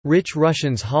Rich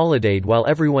Russians holidayed while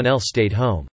everyone else stayed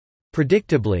home.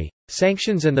 Predictably,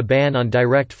 sanctions and the ban on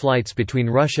direct flights between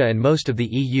Russia and most of the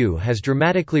EU has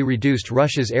dramatically reduced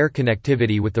Russia's air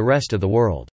connectivity with the rest of the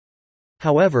world.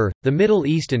 However, the Middle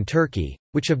East and Turkey,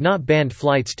 which have not banned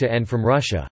flights to and from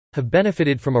Russia, have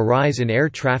benefited from a rise in air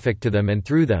traffic to them and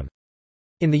through them.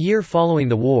 In the year following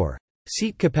the war,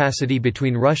 seat capacity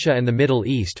between Russia and the Middle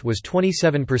East was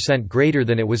 27% greater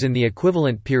than it was in the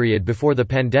equivalent period before the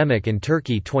pandemic, and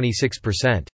Turkey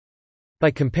 26%. By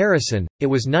comparison, it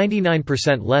was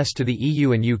 99% less to the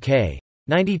EU and UK,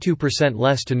 92%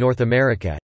 less to North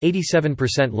America,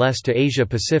 87% less to Asia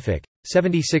Pacific,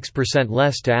 76%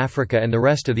 less to Africa and the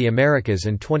rest of the Americas,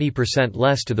 and 20%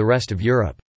 less to the rest of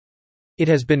Europe. It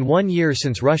has been 1 year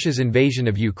since Russia's invasion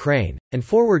of Ukraine, and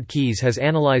Forward Keys has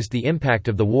analyzed the impact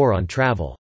of the war on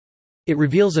travel. It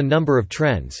reveals a number of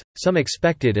trends, some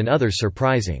expected and others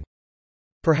surprising.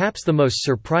 Perhaps the most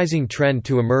surprising trend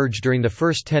to emerge during the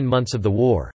first 10 months of the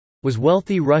war was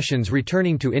wealthy Russians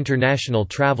returning to international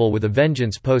travel with a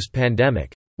vengeance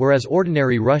post-pandemic, whereas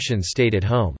ordinary Russians stayed at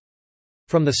home.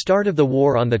 From the start of the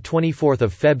war on 24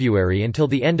 February until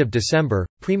the end of December,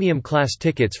 premium-class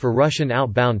tickets for Russian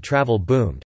outbound travel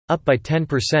boomed, up by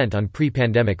 10% on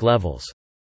pre-pandemic levels.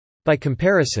 By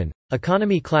comparison,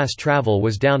 economy-class travel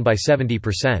was down by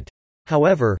 70%.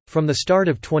 However, from the start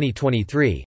of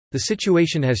 2023, the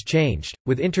situation has changed,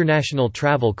 with international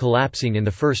travel collapsing in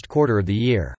the first quarter of the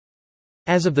year.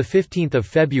 As of 15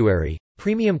 February,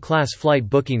 premium-class flight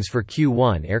bookings for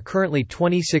Q1 are currently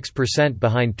 26%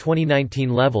 behind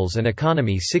 2019 levels and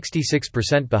economy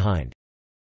 66% behind.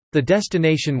 The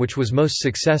destination which was most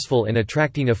successful in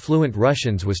attracting affluent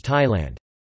Russians was Thailand.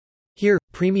 Here,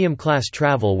 premium-class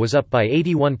travel was up by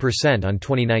 81% on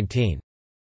 2019.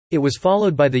 It was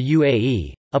followed by the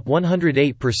UAE, up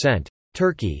 108%,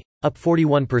 Turkey, up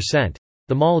 41%,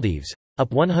 the Maldives,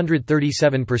 up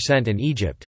 137%, and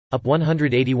Egypt, up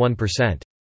 181%.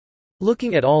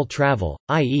 Looking at all travel,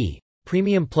 i.e.,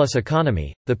 premium plus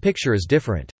economy, the picture is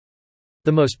different.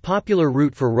 The most popular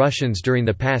route for Russians during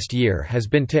the past year has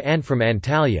been to and from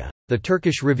Antalya, the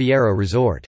Turkish Riviera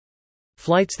resort.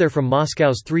 Flights there from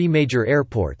Moscow's 3 major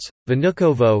airports,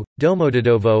 Vnukovo,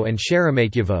 Domodedovo and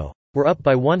Sheremetyevo, were up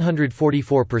by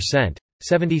 144%,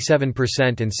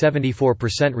 77% and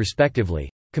 74% respectively,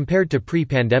 compared to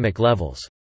pre-pandemic levels.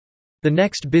 The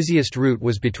next busiest route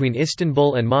was between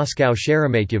Istanbul and Moscow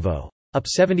Sheremetyevo, up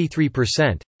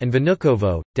 73%, and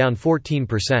Vnukovo, down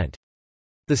 14%.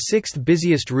 The sixth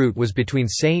busiest route was between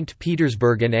St.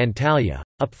 Petersburg and Antalya,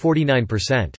 up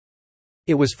 49%.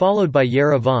 It was followed by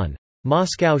Yerevan,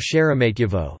 Moscow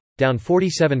Sheremetyevo, down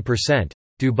 47%,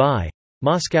 Dubai,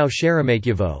 Moscow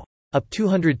Sheremetyevo, up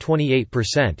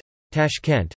 228%,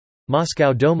 Tashkent,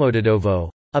 Moscow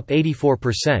Domodedovo, up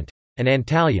 84%, and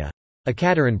Antalya,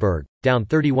 Ekaterinburg, down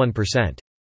 31%.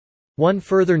 One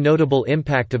further notable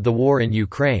impact of the war in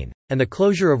Ukraine, and the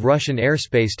closure of Russian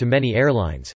airspace to many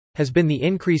airlines, has been the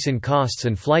increase in costs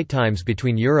and flight times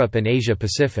between Europe and Asia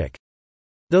Pacific.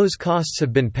 Those costs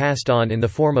have been passed on in the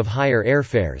form of higher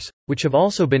airfares, which have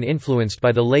also been influenced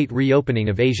by the late reopening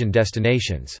of Asian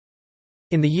destinations.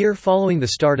 In the year following the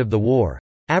start of the war,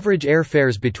 average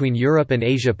airfares between Europe and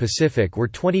Asia Pacific were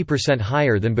 20%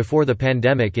 higher than before the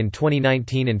pandemic in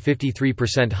 2019 and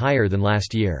 53% higher than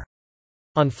last year.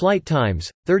 On flight times,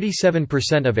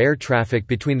 37% of air traffic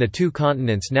between the two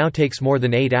continents now takes more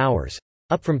than 8 hours,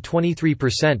 up from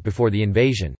 23% before the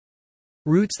invasion.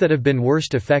 Routes that have been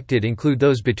worst affected include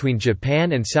those between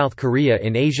Japan and South Korea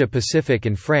in Asia Pacific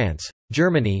and France,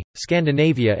 Germany,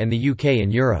 Scandinavia and the UK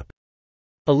and Europe.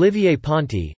 Olivier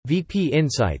Ponty, VP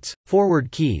Insights, Forward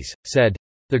Keys, said,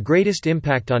 "The greatest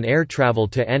impact on air travel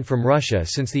to and from Russia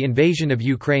since the invasion of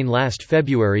Ukraine last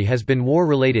February has been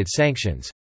war-related sanctions,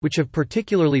 which have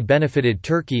particularly benefited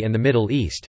Turkey and the Middle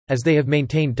East, as they have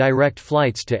maintained direct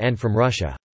flights to and from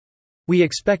Russia. We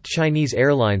expect Chinese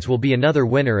airlines will be another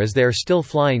winner as they are still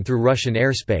flying through Russian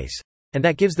airspace, and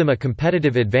that gives them a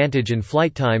competitive advantage in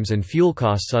flight times and fuel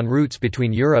costs on routes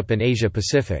between Europe and Asia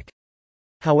Pacific."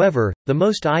 However, the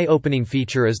most eye-opening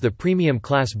feature is the premium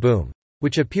class boom,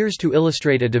 which appears to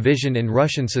illustrate a division in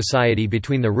Russian society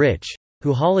between the rich,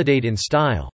 who holidayed in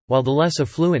style, while the less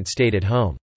affluent stayed at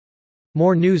home.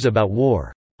 More news about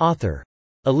war. Author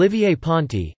Olivier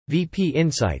Ponty, VP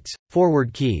Insights,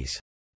 Forward Keys.